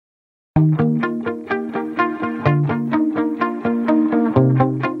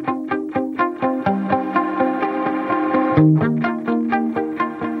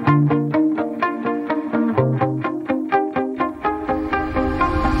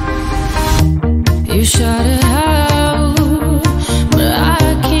You shout it out, but I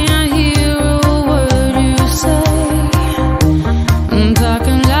can't hear a word you say. I'm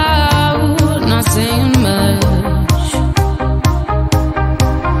talking loud, not saying much.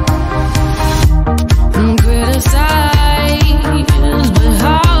 I'm criticized, but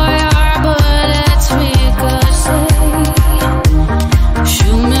how our bullets ricochet.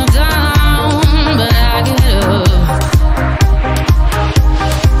 Shoot me down, but I get up.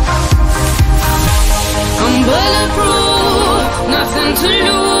 I'm bulletproof, nothing to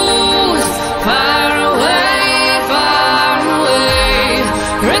lose. Far away,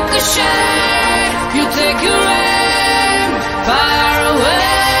 ricochet. You take your aim. Far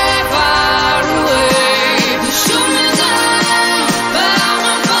away, you shoot me down, but I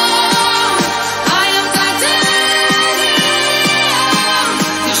won't fall. I am titanium.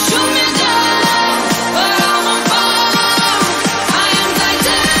 You shoot me down, but I won't fall. I am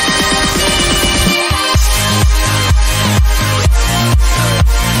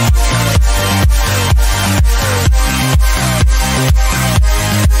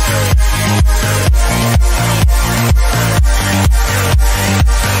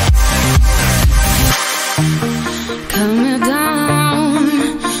cut me down,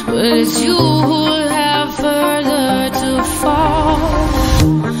 but it's you who have further to fall.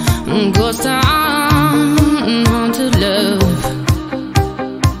 Ghost town, haunted love.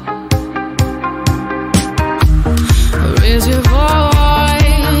 Raise your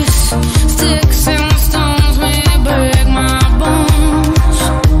voice, sticks and stones may break my bones.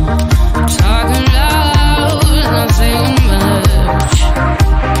 Talking loud, not saying much.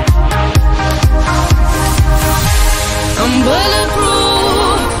 I'm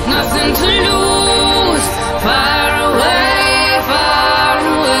bulletproof, nothing to lose. Far away,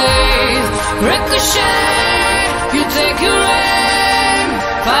 ricochet. You take your aim.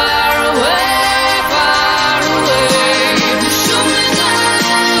 Far away, you shoot me down,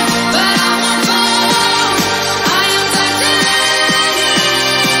 but I won't fall. I am titanium.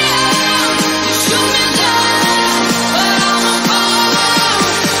 You shoot me down, but I won't fall.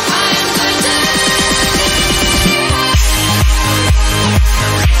 I am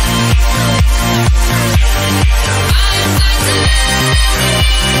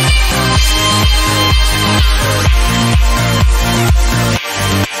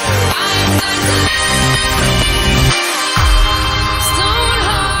Stone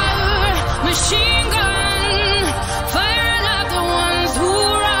heart, machine gun, firing at the ones who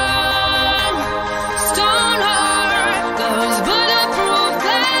run. Stone heart, those bulletproof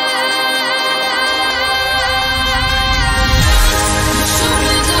glass. Shoot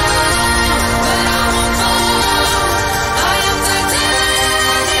me down, but I won't fall. I am titanium.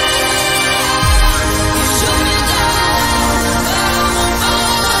 You shoot me down, but I won't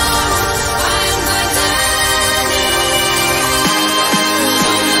fall. I am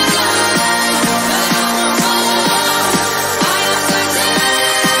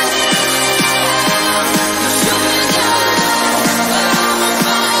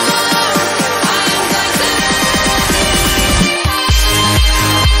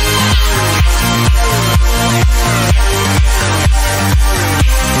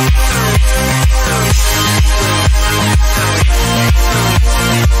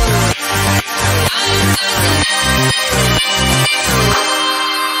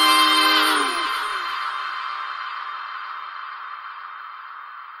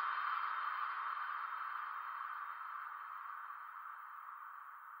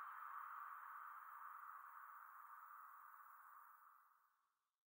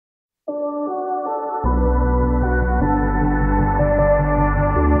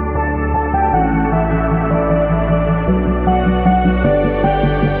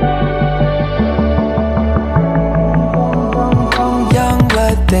Young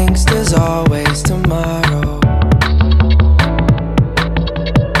blood thinks there's always tomorrow.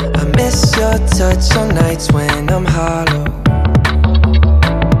 I miss your touch on nights when I'm hollow.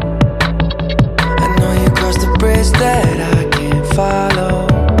 I know you crossed the bridge that I can't follow.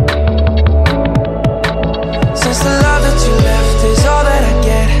 Since the love that you left is all that I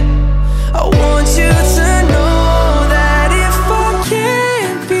get, I want you to know that if I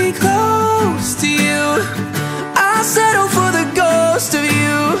can't be close to you, I'll settle for the ghost of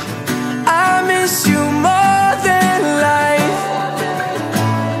you. I miss you more than life.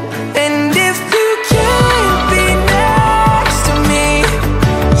 And if you can't be next to me,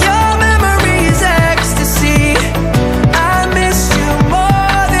 your memory is ecstasy. I miss you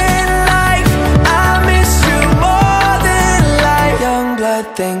more than life. I miss you more than life. Young blood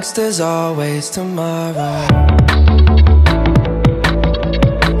thinks there's always tomorrow.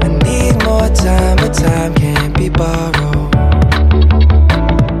 I need more time, but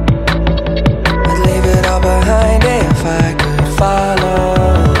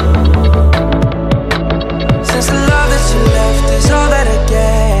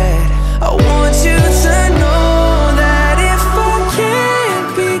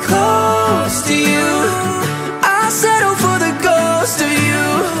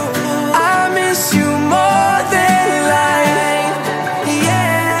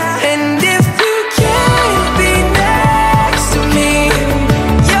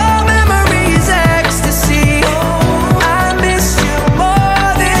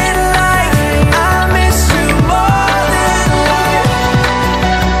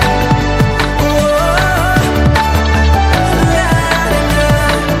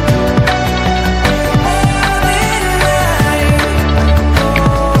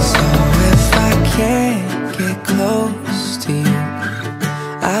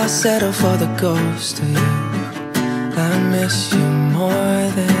settle for the ghost of you. I miss you more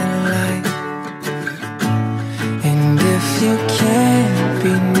than life. And if you can't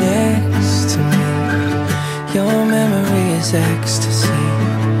be next to me, your memory is ecstasy.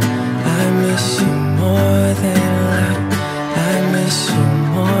 I miss you more than life. I miss you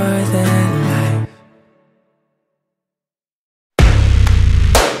more than life.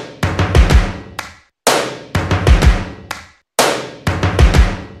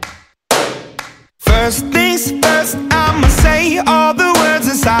 First things first, I'ma say all the words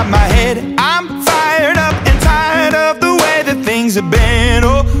inside my head. I'm fired up and tired of the way that things have been.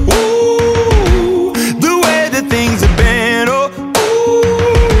 Oh, ooh, the way that things have been. Oh,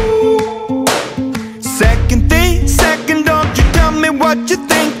 ooh. Second thing, second, don't you tell me what you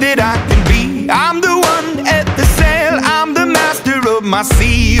think that I can be. I'm the one at the sail, I'm the master of my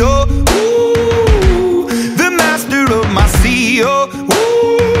sea. Oh, ooh, the master of my sea. Oh, ooh.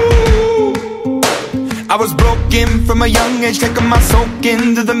 I was broken from a young age, taking my soak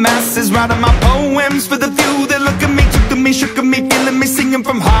into the masses, writing my poems for the few that look at me, took to me, shook at me, feeling me, singing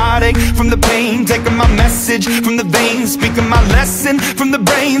from heartache, from the pain, taking my message from the veins, speaking my lesson from the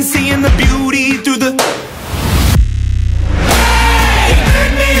brain, seeing the beauty through the... Hey,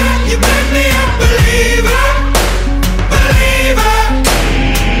 you made me a believer, believer. Hey,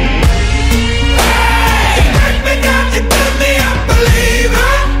 you break me down, you build me a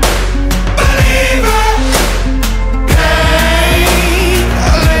believer, believer.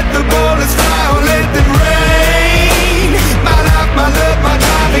 Bullets fly, or let them rain. My life, my love, my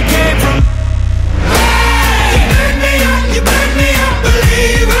drive, it came from. Hey, you made me a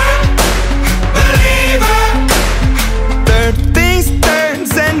believer, believer. Third things third,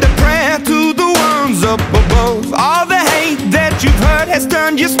 send a prayer to the ones up above. All the hate that you've heard has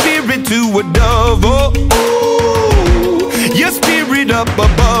turned your spirit to a dove. Oh, ooh, your spirit up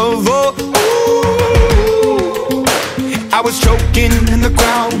above. Oh, I was choking in the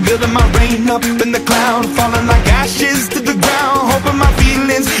crowd, building my rain up in the cloud, falling like ashes to the ground, hoping my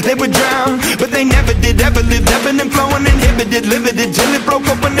feelings, they would drown, but they never did, ever lived, ebbing and flowing, inhibited, limited, till it broke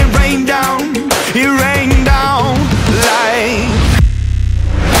up when it rained down, it rained down like...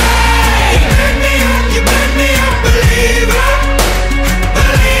 Hey, you made me a believer,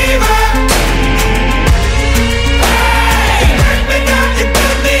 believer. Hey, you break me down, you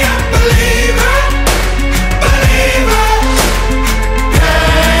build me a believer, believer.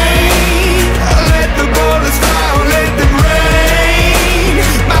 Bullets fly, or let them rain.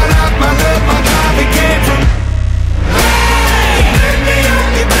 My life, my love, my drive, it came from. Hey,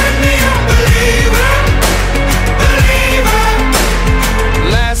 you made me a believer, believer.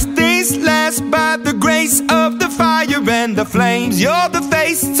 Last things last, by the grace of the fire and the flames. You're the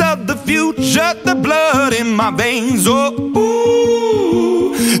face of the future, the blood in my veins. Oh,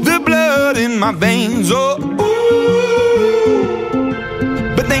 ooh, the blood in my veins. Oh, ooh.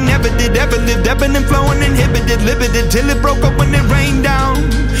 They never did, ever lived, ebbing and flowing, inhibited, limited, till it broke up when it rained down.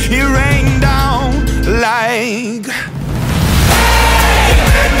 It rained down like... Hey, you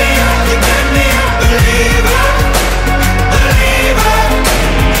made me a believer, believer.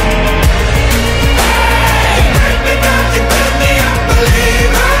 Hey, you break me down, you build me a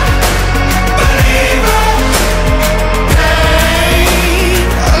believer, believer. Hey,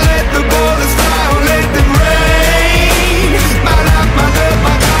 let the bullets fly, or let them rain. My life, my love,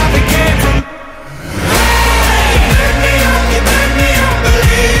 my drive, it came from. Hey, you made me a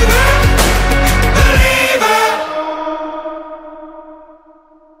believer, believer.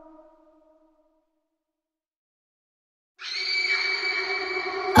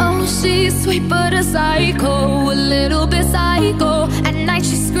 Oh, she's sweet but a psycho, a little bit psycho. At night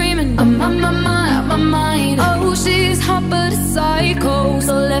she's screaming, I'm on my mind. Oh, she's hot but a psycho,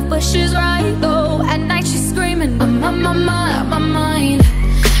 so left but she's right though. At night she's screaming, I'm on my mind.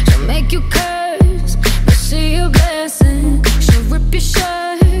 She'll make you curse, but she a blessing. She'll rip your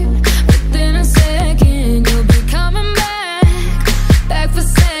shirt within a second. You'll be coming back for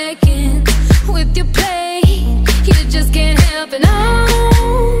seconds with your play. You just can't help it, no.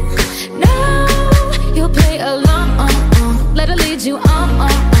 You'll play along, let her lead you on.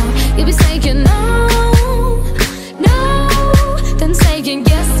 You'll be saying no, then saying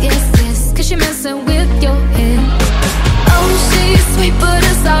yes, cause you're messing with your head. Oh, she's sweet but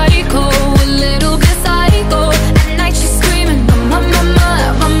a psycho, a little bit psycho. At night she's screaming, my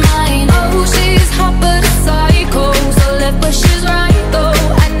mind. Oh, she's hot but a psycho, so left but she's right though.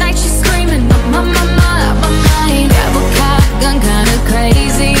 At night she's screaming, my mind. Grab a cop gun, kinda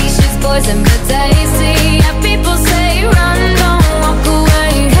crazy. She's poison but tasty. Yeah, people say run, don't walk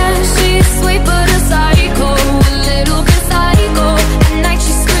away. Yeah, she's sweet but a psycho, a little bit psycho. At night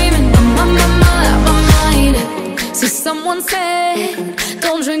she's screaming. said,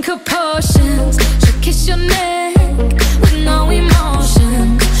 don't drink a Potion.